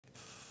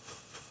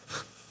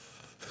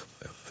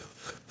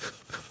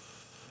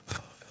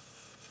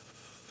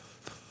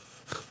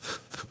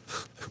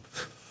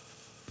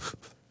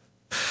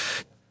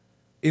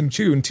In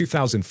June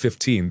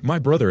 2015, my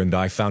brother and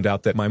I found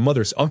out that my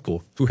mother's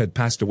uncle, who had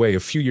passed away a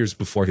few years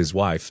before his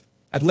wife,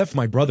 had left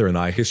my brother and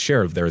I his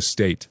share of their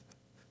estate.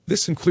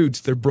 This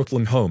includes their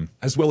Brooklyn home,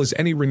 as well as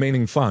any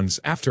remaining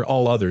funds after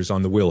all others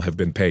on the will have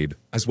been paid,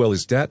 as well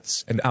as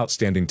debts and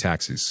outstanding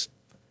taxes.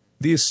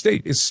 The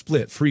estate is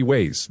split 3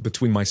 ways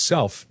between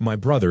myself, my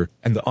brother,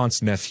 and the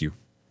aunt's nephew.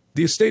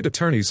 The estate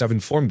attorneys have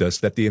informed us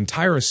that the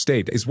entire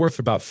estate is worth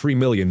about $3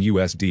 million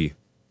USD.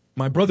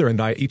 My brother and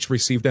I each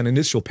received an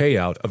initial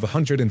payout of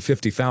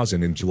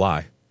 $150,000 in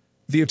July.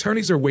 The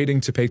attorneys are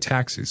waiting to pay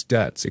taxes,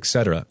 debts,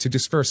 etc. to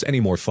disperse any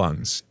more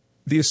funds.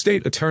 The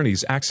estate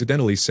attorneys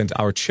accidentally sent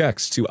our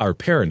checks to our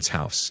parents'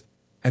 house.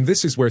 And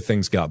this is where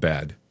things got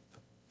bad.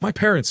 My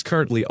parents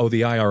currently owe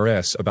the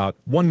IRS about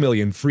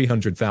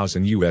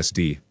 $1,300,000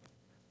 USD.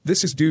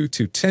 This is due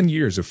to 10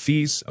 years of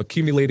fees,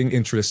 accumulating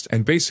interest,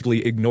 and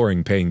basically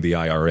ignoring paying the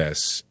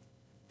IRS.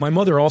 My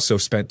mother also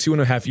spent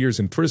 2.5 years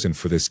in prison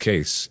for this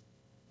case.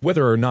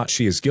 Whether or not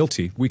she is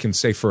guilty, we can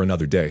say for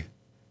another day.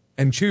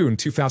 In June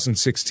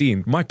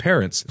 2016, my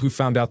parents, who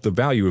found out the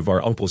value of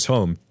our uncle's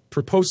home,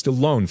 proposed a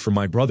loan for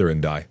my brother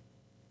and I.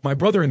 My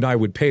brother and I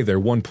would pay their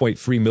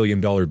 $1.3 million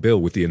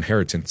bill with the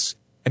inheritance,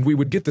 and we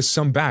would get the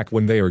sum back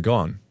when they are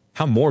gone.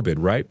 How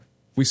morbid, right?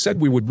 We said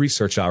we would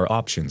research our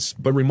options,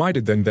 but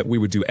reminded them that we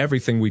would do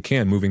everything we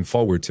can moving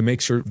forward to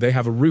make sure they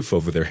have a roof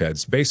over their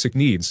heads, basic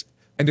needs,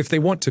 and if they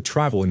want to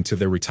travel into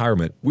their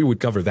retirement, we would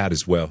cover that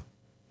as well.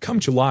 Come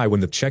July,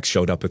 when the check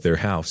showed up at their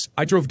house,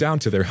 I drove down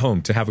to their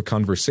home to have a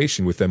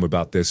conversation with them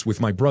about this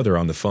with my brother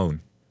on the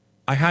phone.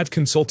 I had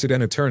consulted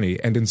an attorney,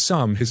 and in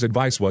sum, his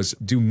advice was,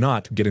 do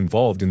not get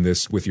involved in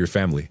this with your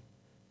family.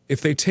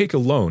 If they take a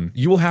loan,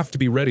 you will have to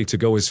be ready to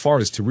go as far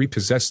as to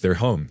repossess their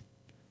home.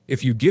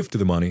 If you gift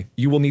the money,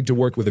 you will need to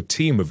work with a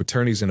team of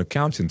attorneys and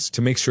accountants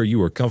to make sure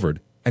you are covered,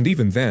 and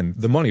even then,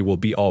 the money will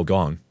be all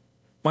gone.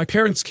 My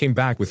parents came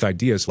back with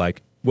ideas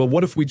like, well,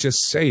 what if we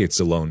just say it's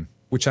a loan?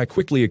 Which I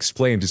quickly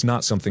explained is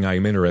not something I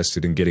am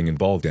interested in getting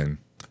involved in.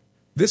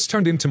 This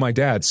turned into my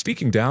dad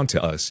speaking down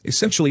to us,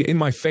 essentially in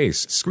my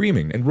face,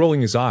 screaming and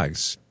rolling his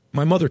eyes.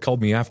 My mother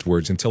called me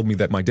afterwards and told me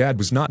that my dad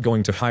was not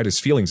going to hide his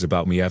feelings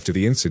about me after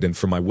the incident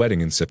for my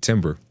wedding in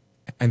September.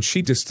 And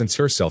she distanced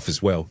herself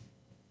as well.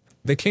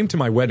 They came to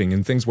my wedding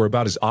and things were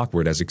about as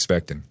awkward as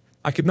expected.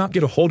 I could not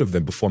get a hold of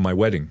them before my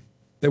wedding.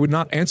 They would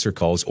not answer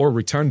calls or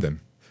return them.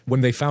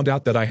 When they found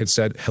out that I had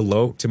said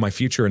hello to my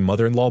future and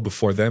mother-in-law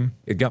before them,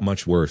 it got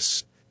much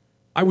worse.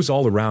 I was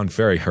all around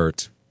very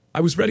hurt.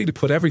 I was ready to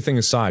put everything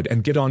aside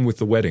and get on with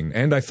the wedding,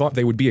 and I thought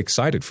they would be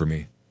excited for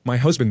me. My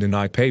husband and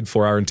I paid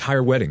for our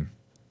entire wedding.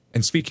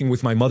 And speaking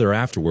with my mother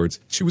afterwards,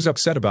 she was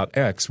upset about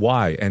X,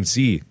 Y, and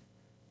Z.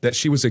 That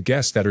she was a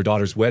guest at her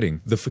daughter's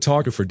wedding, the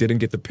photographer didn't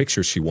get the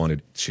picture she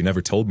wanted, she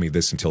never told me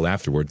this until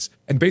afterwards,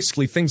 and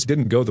basically things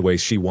didn't go the way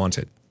she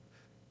wanted.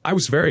 I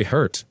was very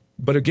hurt,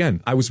 but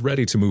again, I was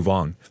ready to move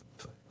on.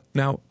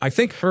 Now, I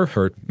think her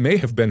hurt may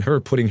have been her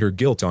putting her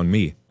guilt on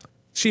me.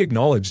 She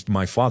acknowledged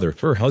my father,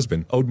 her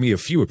husband, owed me a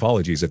few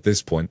apologies at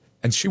this point,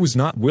 and she was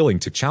not willing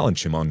to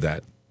challenge him on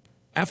that.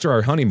 After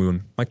our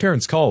honeymoon, my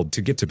parents called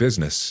to get to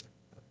business.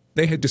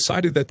 They had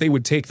decided that they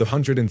would take the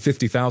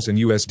 $150,000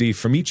 USD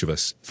from each of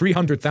us,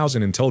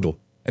 $300,000 in total,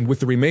 and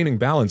with the remaining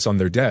balance on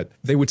their debt,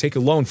 they would take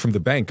a loan from the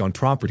bank on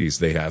properties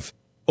they have,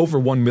 over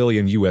 $1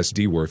 million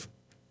USD worth.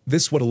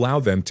 This would allow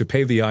them to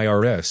pay the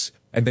IRS,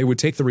 and they would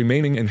take the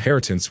remaining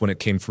inheritance when it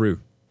came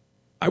through.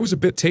 I was a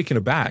bit taken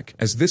aback,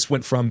 as this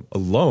went from a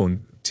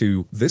loan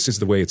to this is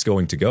the way it's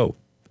going to go.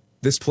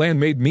 This plan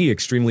made me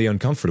extremely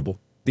uncomfortable.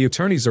 The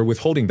attorneys are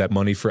withholding that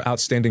money for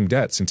outstanding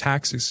debts and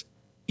taxes.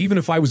 Even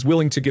if I was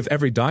willing to give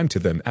every dime to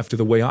them after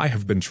the way I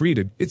have been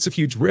treated, it's a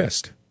huge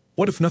risk.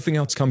 What if nothing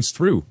else comes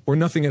through, or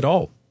nothing at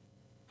all?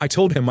 I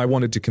told him I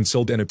wanted to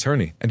consult an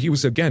attorney, and he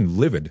was again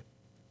livid.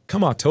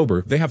 Come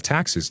October, they have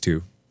taxes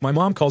too. My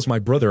mom calls my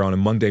brother on a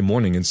Monday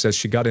morning and says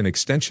she got an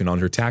extension on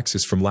her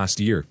taxes from last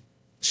year.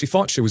 She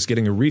thought she was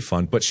getting a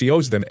refund, but she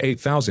owes them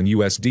 $8,000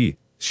 USD.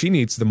 She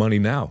needs the money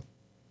now.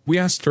 We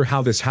asked her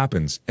how this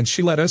happens, and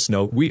she let us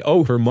know we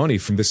owe her money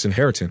from this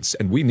inheritance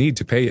and we need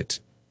to pay it.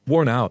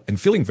 Worn out and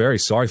feeling very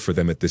sorry for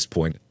them at this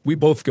point, we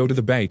both go to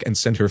the bank and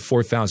send her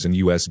 $4,000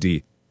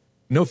 USD.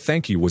 No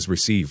thank you was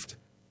received.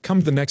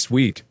 Come the next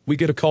week, we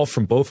get a call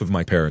from both of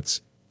my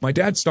parents. My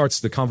dad starts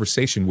the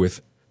conversation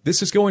with,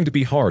 "This is going to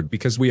be hard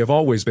because we have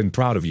always been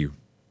proud of you.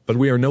 But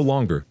we are no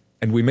longer,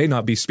 and we may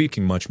not be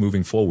speaking much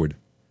moving forward."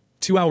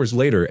 2 hours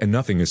later and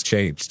nothing has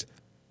changed.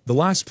 The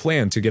last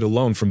plan to get a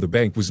loan from the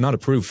bank was not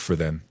approved for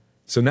them.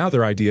 So now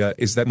their idea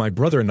is that my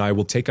brother and I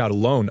will take out a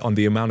loan on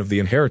the amount of the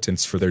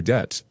inheritance for their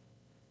debt.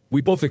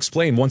 We both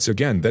explain once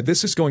again that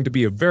this is going to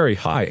be a very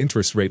high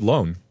interest rate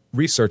loan.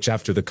 Research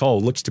after the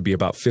call looks to be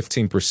about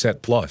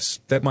 15% plus,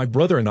 that my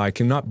brother and I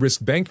cannot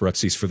risk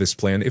bankruptcies for this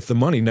plan if the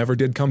money never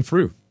did come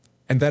through.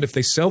 And that if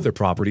they sell their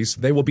properties,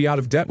 they will be out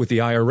of debt with the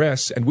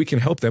IRS and we can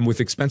help them with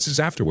expenses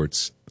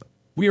afterwards.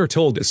 We are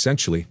told,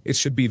 essentially, it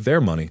should be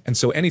their money, and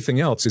so anything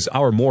else is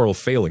our moral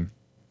failing.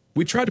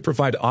 We try to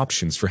provide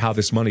options for how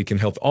this money can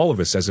help all of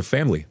us as a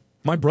family.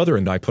 My brother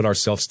and I put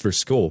ourselves through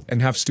school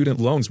and have student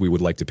loans we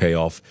would like to pay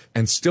off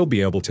and still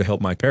be able to help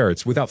my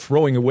parents without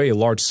throwing away a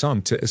large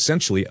sum to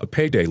essentially a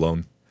payday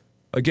loan.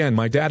 Again,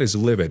 my dad is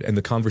livid and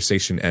the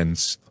conversation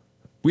ends.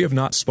 We have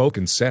not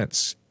spoken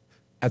since.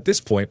 At this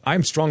point, I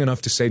am strong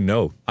enough to say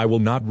no, I will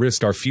not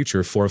risk our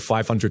future for a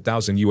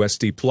 500,000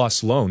 USD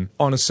plus loan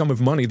on a sum of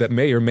money that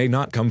may or may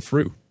not come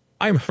through.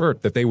 I am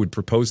hurt that they would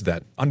propose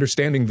that,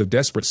 understanding the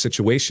desperate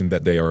situation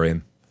that they are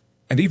in.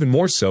 And even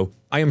more so,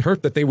 I am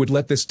hurt that they would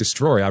let this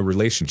destroy our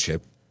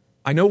relationship.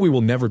 I know we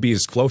will never be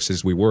as close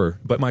as we were,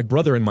 but my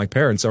brother and my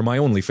parents are my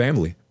only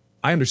family.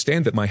 I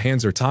understand that my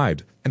hands are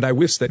tied, and I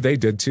wish that they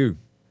did too.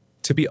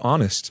 To be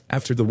honest,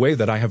 after the way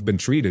that I have been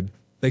treated,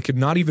 they could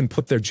not even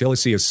put their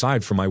jealousy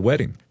aside for my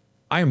wedding.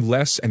 I am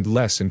less and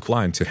less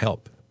inclined to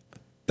help.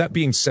 That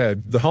being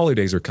said, the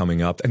holidays are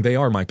coming up and they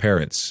are my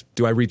parents.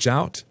 Do I reach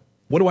out?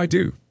 What do I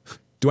do?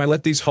 Do I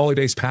let these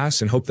holidays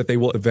pass and hope that they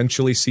will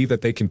eventually see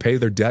that they can pay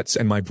their debts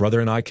and my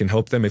brother and I can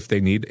help them if they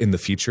need in the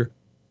future?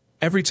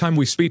 Every time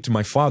we speak to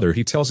my father,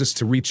 he tells us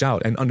to reach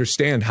out and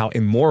understand how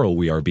immoral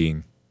we are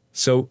being.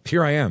 So,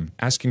 here I am,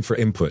 asking for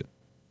input.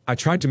 I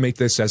tried to make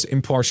this as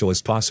impartial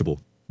as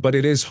possible, but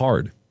it is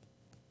hard.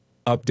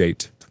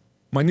 Update.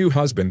 My new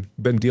husband,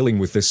 been dealing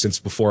with this since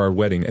before our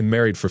wedding and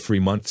married for 3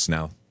 months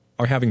now,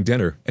 are having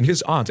dinner and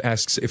his aunt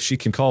asks if she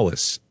can call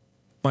us.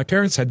 My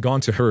parents had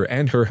gone to her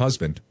and her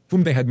husband,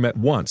 whom they had met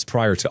once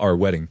prior to our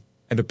wedding,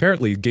 and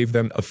apparently gave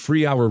them a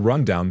 3-hour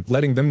rundown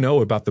letting them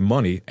know about the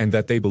money and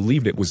that they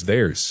believed it was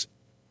theirs.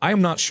 I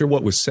am not sure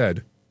what was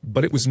said,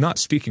 but it was not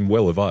speaking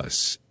well of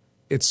us.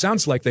 It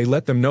sounds like they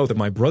let them know that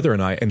my brother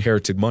and I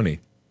inherited money,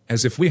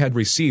 as if we had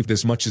received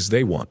as much as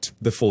they want,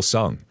 the full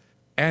sum,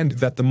 and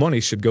that the money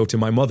should go to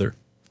my mother.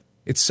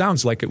 It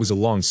sounds like it was a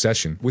long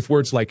session, with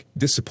words like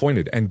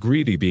disappointed and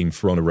greedy being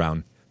thrown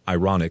around.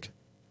 Ironic.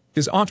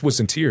 His aunt was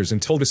in tears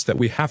and told us that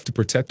we have to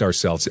protect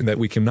ourselves and that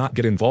we cannot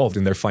get involved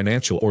in their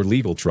financial or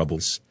legal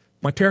troubles.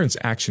 My parents'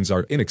 actions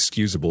are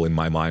inexcusable in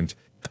my mind.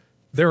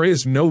 There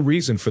is no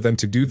reason for them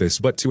to do this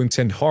but to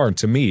intend harm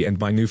to me and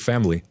my new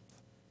family.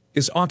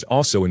 His aunt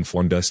also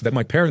informed us that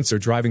my parents are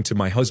driving to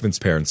my husband's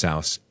parents'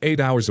 house, 8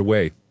 hours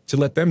away, to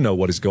let them know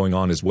what is going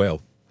on as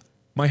well.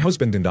 My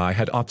husband and I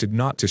had opted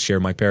not to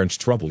share my parents'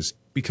 troubles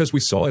because we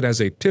saw it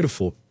as a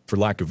pitiful, for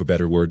lack of a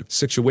better word,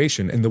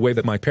 situation in the way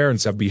that my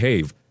parents have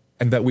behaved,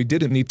 and that we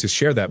didn't need to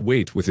share that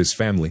weight with his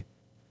family.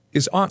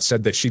 His aunt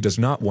said that she does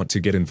not want to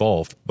get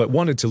involved, but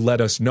wanted to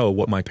let us know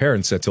what my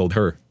parents had told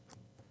her.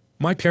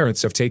 My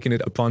parents have taken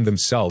it upon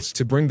themselves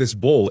to bring this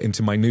bull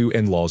into my new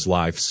in-laws'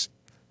 lives.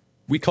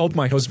 We called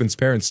my husband's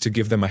parents to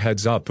give them a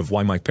heads up of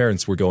why my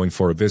parents were going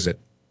for a visit.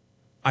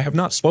 I have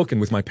not spoken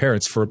with my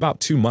parents for about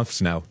 2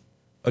 months now.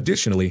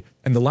 Additionally,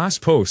 in the last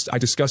post I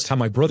discussed how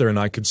my brother and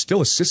I could still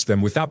assist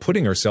them without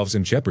putting ourselves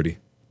in jeopardy.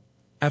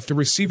 After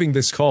receiving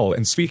this call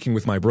and speaking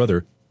with my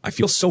brother, I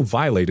feel so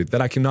violated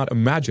that I cannot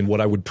imagine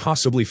what I would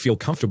possibly feel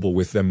comfortable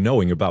with them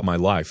knowing about my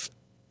life.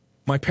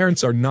 My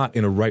parents are not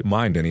in a right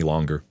mind any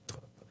longer.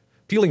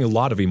 Feeling a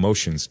lot of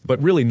emotions,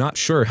 but really not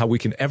sure how we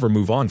can ever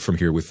move on from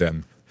here with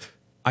them.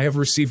 I have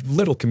received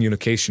little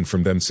communication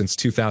from them since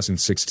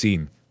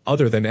 2016,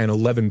 other than an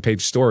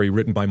 11-page story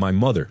written by my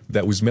mother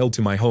that was mailed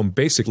to my home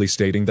basically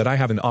stating that I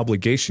have an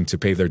obligation to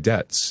pay their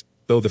debts,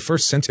 though the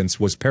first sentence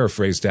was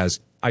paraphrased as,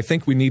 "I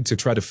think we need to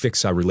try to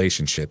fix our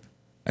relationship,"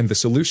 and the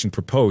solution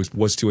proposed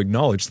was to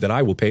acknowledge that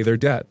I will pay their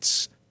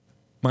debts.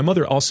 My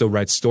mother also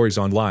writes stories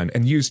online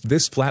and used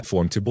this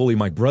platform to bully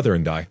my brother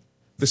and I.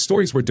 The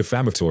stories were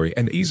defamatory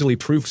and easily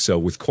proved so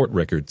with court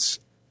records.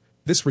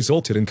 This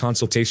resulted in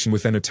consultation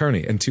with an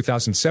attorney in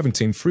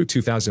 2017 through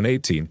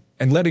 2018,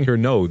 and letting her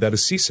know that a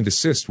cease and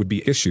desist would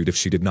be issued if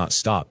she did not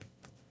stop.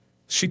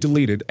 She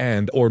deleted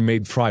and/or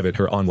made private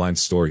her online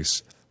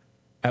stories.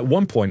 At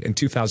one point in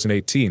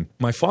 2018,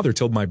 my father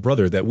told my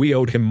brother that we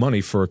owed him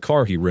money for a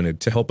car he rented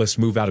to help us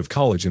move out of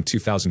college in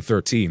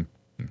 2013.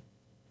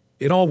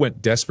 It all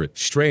went desperate,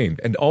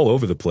 strained, and all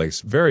over the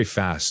place, very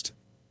fast.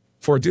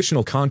 For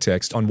additional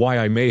context on why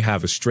I may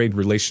have a strained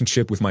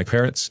relationship with my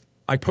parents,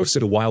 I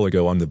posted a while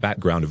ago on the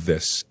background of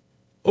this.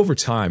 Over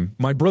time,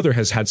 my brother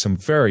has had some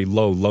very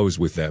low lows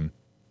with them.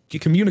 He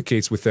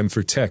communicates with them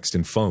through text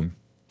and phone.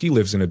 He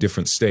lives in a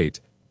different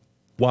state.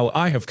 While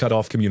I have cut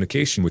off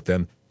communication with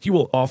them, he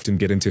will often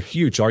get into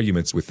huge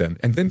arguments with them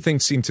and then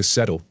things seem to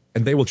settle,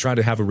 and they will try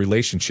to have a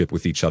relationship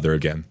with each other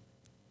again.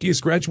 He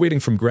is graduating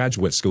from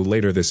graduate school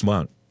later this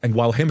month, and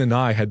while him and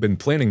I had been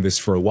planning this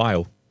for a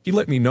while, he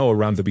let me know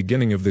around the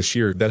beginning of this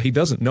year that he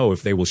doesn't know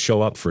if they will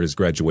show up for his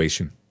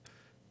graduation.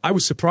 I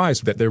was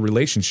surprised that their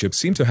relationship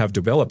seemed to have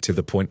developed to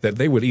the point that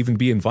they would even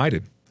be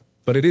invited.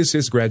 But it is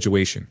his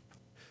graduation.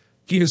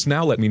 He has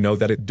now let me know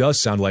that it does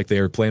sound like they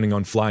are planning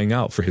on flying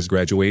out for his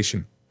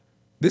graduation.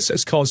 This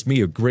has caused me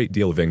a great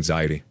deal of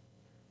anxiety.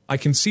 I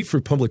can see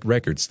through public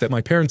records that my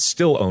parents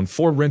still own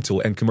 4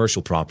 rental and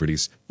commercial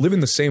properties, live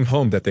in the same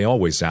home that they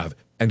always have,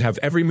 and have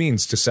every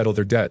means to settle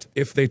their debt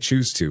if they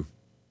choose to.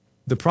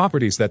 The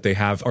properties that they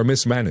have are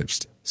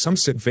mismanaged, some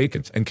sit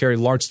vacant and carry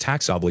large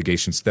tax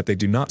obligations that they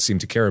do not seem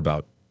to care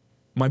about.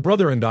 My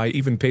brother and I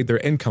even paid their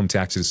income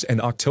taxes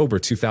in October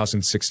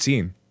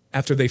 2016,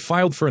 after they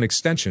filed for an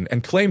extension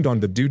and claimed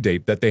on the due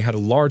date that they had a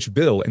large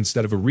bill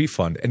instead of a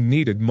refund and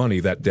needed money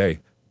that day.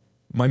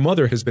 My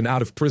mother has been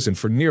out of prison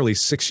for nearly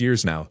 6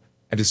 years now,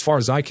 and as far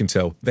as I can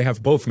tell, they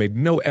have both made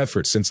no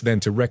effort since then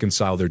to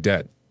reconcile their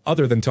debt,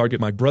 other than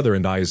target my brother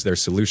and I as their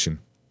solution.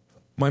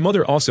 My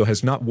mother also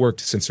has not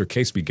worked since her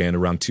case began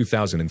around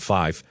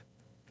 2005.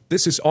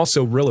 This is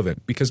also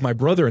relevant because my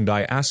brother and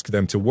I asked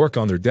them to work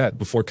on their debt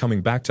before coming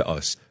back to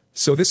us,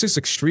 so this is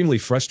extremely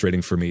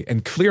frustrating for me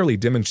and clearly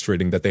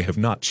demonstrating that they have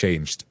not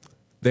changed.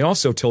 They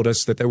also told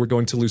us that they were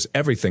going to lose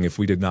everything if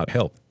we did not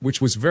help,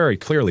 which was very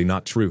clearly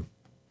not true.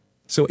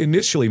 So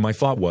initially my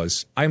thought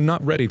was, I am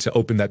not ready to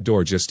open that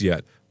door just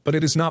yet, but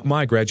it is not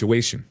my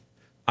graduation.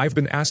 I've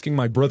been asking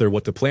my brother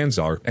what the plans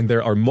are and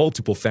there are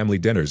multiple family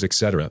dinners,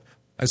 etc.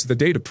 As the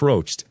date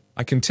approached,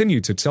 I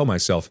continued to tell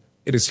myself,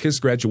 it is his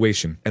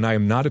graduation and I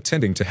am not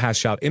attending to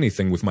hash out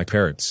anything with my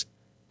parents.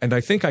 And I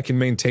think I can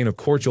maintain a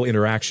cordial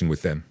interaction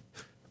with them.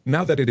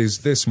 Now that it is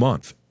this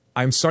month,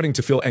 I am starting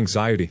to feel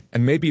anxiety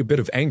and maybe a bit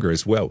of anger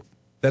as well.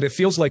 That it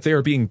feels like they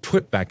are being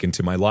put back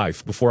into my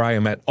life before I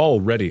am at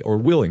all ready or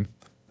willing.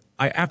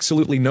 I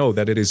absolutely know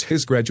that it is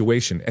his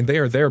graduation and they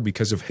are there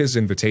because of his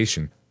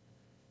invitation.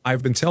 I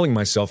have been telling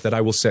myself that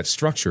I will set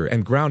structure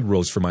and ground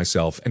rules for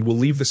myself and will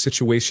leave the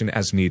situation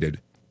as needed.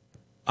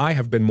 I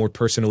have been more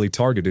personally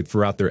targeted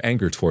throughout their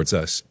anger towards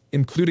us,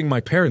 including my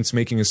parents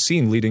making a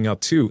scene leading up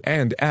to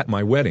and at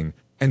my wedding,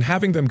 and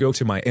having them go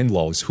to my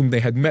in-laws whom they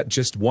had met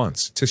just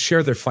once to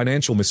share their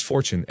financial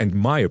misfortune and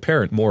my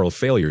apparent moral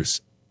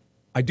failures.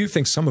 I do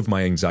think some of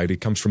my anxiety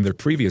comes from their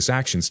previous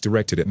actions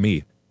directed at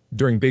me,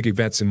 during big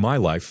events in my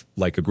life,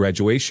 like a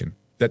graduation,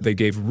 that they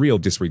gave real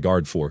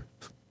disregard for.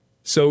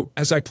 So,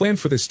 as I plan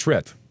for this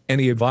trip,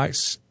 any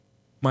advice?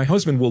 My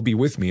husband will be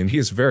with me and he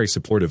is very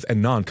supportive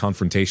and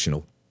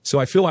non-confrontational, so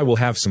I feel I will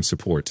have some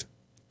support.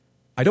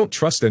 I don't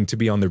trust them to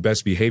be on their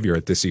best behavior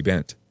at this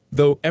event,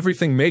 though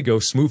everything may go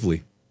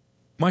smoothly.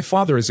 My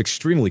father is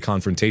extremely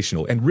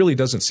confrontational and really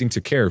doesn't seem to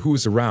care who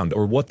is around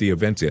or what the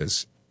event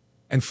is.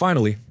 And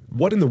finally,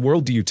 what in the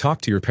world do you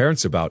talk to your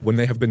parents about when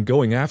they have been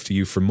going after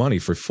you for money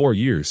for 4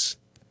 years?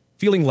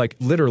 Feeling like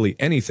literally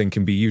anything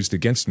can be used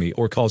against me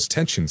or cause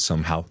tension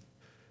somehow.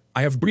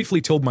 I have briefly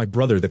told my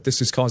brother that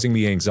this is causing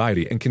me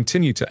anxiety and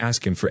continue to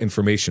ask him for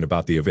information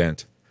about the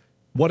event.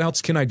 What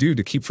else can I do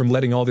to keep from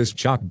letting all this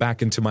junk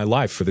back into my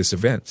life for this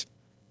event?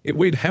 It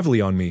weighed heavily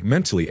on me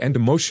mentally and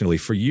emotionally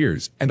for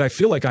years, and I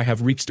feel like I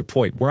have reached a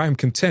point where I am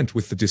content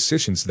with the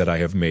decisions that I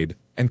have made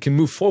and can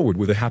move forward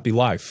with a happy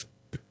life.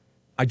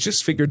 I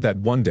just figured that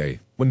one day,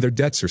 when their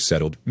debts are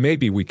settled,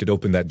 maybe we could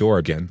open that door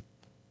again.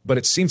 But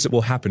it seems it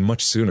will happen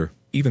much sooner,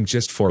 even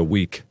just for a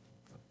week.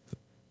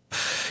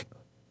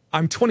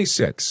 I'm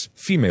 26,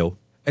 female,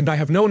 and I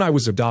have known I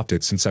was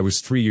adopted since I was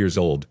 3 years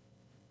old.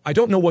 I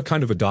don't know what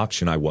kind of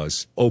adoption I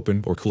was,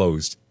 open or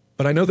closed,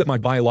 but I know that my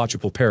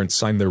biological parents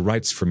signed their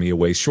rights for me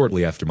away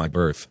shortly after my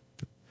birth.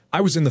 I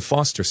was in the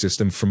foster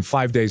system from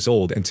 5 days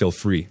old until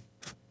 3.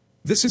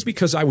 This is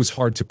because I was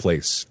hard to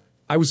place.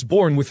 I was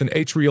born with an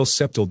atrial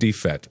septal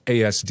defect,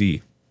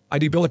 ASD. I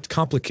developed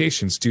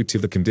complications due to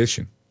the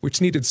condition,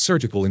 which needed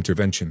surgical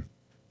intervention.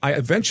 I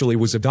eventually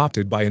was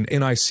adopted by an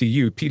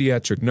NICU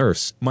pediatric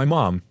nurse, my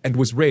mom, and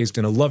was raised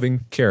in a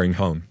loving, caring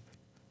home.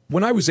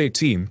 When I was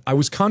 18, I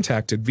was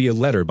contacted via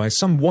letter by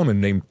some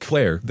woman named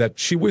Claire that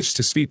she wished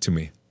to speak to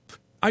me.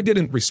 I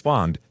didn't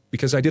respond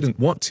because I didn't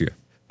want to,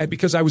 and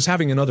because I was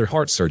having another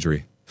heart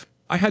surgery.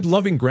 I had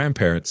loving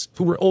grandparents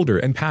who were older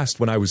and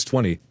passed when I was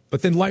 20,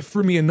 but then life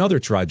threw me another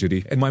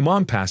tragedy and my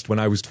mom passed when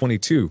I was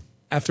 22,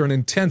 after an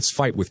intense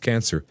fight with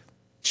cancer.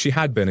 She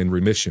had been in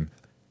remission.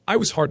 I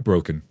was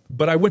heartbroken,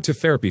 but I went to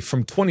therapy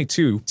from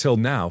 22 till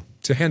now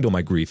to handle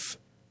my grief.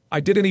 I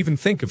didn't even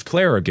think of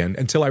Claire again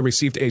until I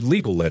received a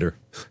legal letter.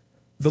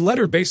 The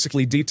letter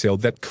basically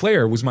detailed that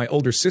Claire was my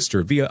older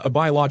sister via a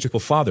biological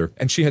father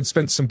and she had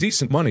spent some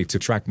decent money to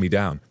track me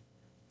down.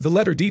 The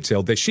letter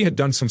detailed that she had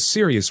done some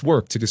serious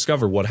work to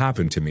discover what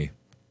happened to me.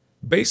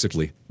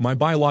 Basically, my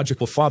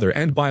biological father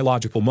and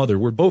biological mother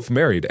were both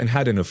married and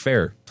had an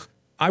affair.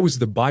 I was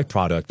the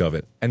byproduct of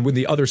it, and when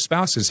the other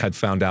spouses had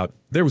found out,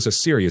 there was a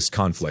serious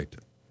conflict.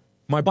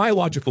 My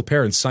biological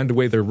parents signed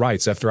away their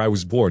rights after I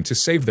was born to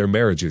save their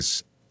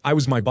marriages. I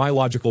was my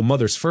biological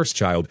mother's first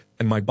child,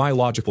 and my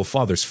biological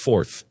father's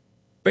fourth.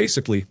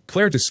 Basically,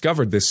 Claire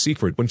discovered this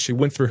secret when she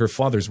went through her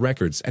father's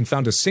records and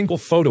found a single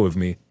photo of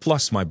me,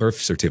 plus my birth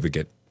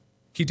certificate.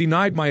 He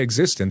denied my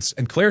existence,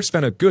 and Claire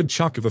spent a good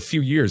chunk of a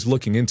few years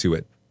looking into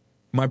it.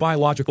 My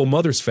biological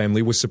mother's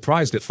family was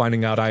surprised at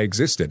finding out I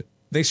existed.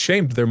 They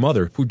shamed their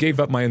mother, who gave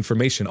up my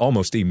information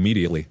almost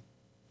immediately.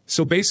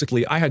 So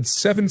basically, I had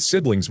 7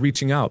 siblings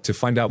reaching out to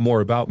find out more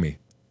about me.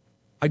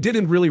 I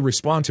didn't really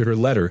respond to her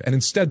letter and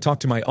instead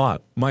talked to my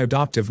aunt, my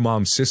adoptive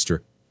mom's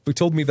sister, who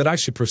told me that I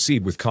should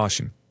proceed with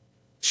caution.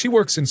 She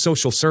works in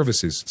social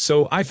services,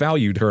 so I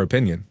valued her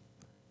opinion.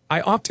 I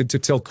opted to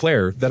tell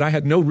Claire that I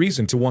had no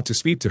reason to want to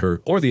speak to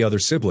her or the other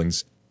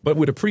siblings, but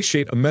would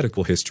appreciate a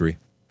medical history.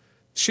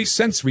 She's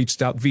since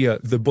reached out via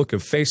the Book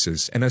of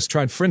Faces and has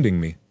tried friending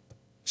me.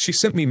 She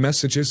sent me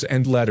messages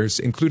and letters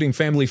including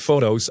family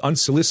photos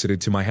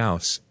unsolicited to my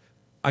house.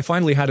 I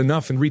finally had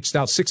enough and reached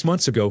out 6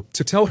 months ago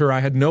to tell her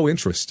I had no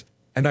interest,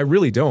 and I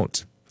really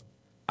don't.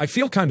 I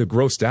feel kinda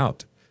grossed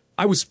out.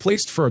 I was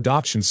placed for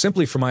adoption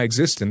simply for my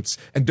existence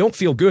and don't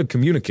feel good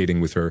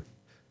communicating with her.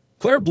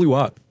 Claire blew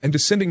up and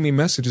is sending me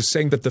messages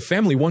saying that the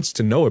family wants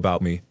to know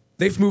about me.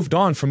 They've moved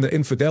on from the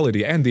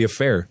infidelity and the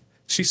affair.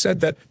 She said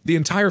that the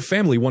entire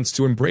family wants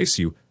to embrace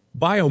you.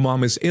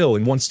 Biomom is ill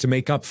and wants to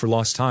make up for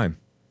lost time.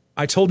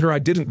 I told her I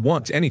didn't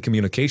want any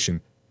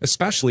communication,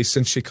 especially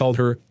since she called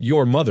her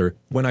your mother,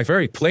 when I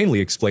very plainly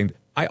explained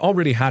I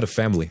already had a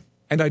family,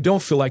 and I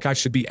don't feel like I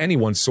should be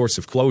anyone's source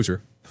of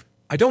closure.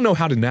 I don't know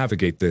how to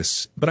navigate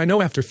this, but I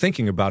know after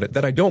thinking about it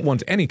that I don't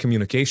want any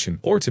communication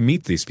or to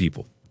meet these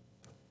people.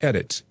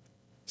 Edit.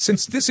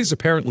 Since this is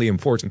apparently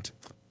important,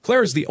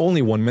 Claire is the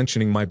only one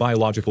mentioning my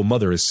biological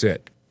mother is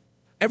sick.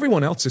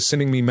 Everyone else is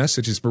sending me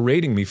messages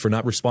berating me for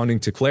not responding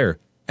to Claire,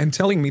 and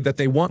telling me that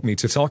they want me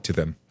to talk to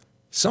them.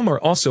 Some are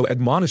also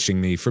admonishing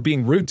me for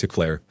being rude to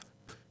Claire.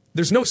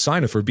 There's no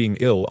sign of her being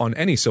ill on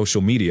any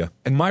social media,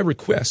 and my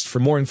request for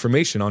more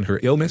information on her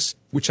illness,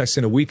 which I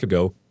sent a week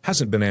ago,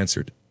 hasn't been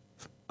answered.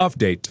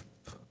 Update.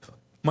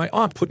 My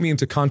aunt put me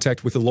into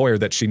contact with a lawyer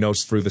that she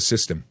knows through the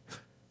system.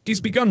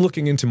 He's begun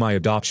looking into my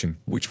adoption,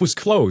 which was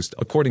closed,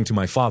 according to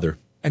my father,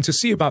 and to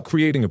see about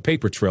creating a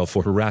paper trail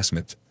for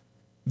harassment.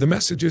 The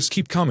messages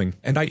keep coming,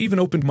 and I even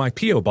opened my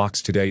P.O.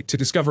 box today to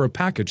discover a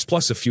package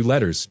plus a few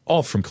letters,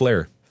 all from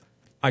Claire.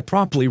 I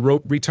promptly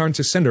wrote return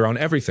to sender on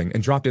everything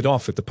and dropped it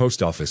off at the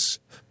post office.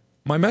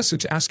 My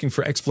message asking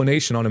for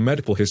explanation on a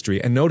medical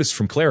history and notice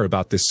from Claire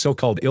about this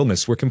so-called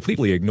illness were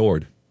completely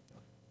ignored.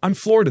 I'm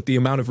floored at the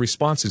amount of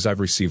responses I've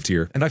received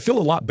here, and I feel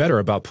a lot better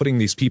about putting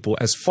these people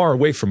as far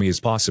away from me as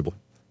possible.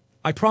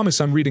 I promise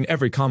I'm reading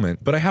every comment,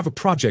 but I have a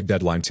project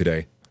deadline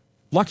today.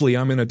 Luckily,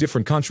 I'm in a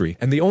different country,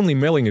 and the only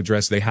mailing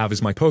address they have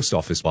is my post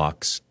office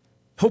box.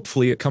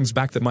 Hopefully it comes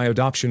back that my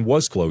adoption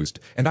was closed,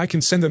 and I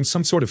can send them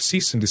some sort of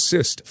cease and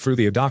desist through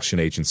the adoption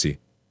agency,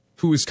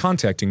 who is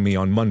contacting me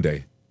on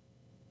Monday.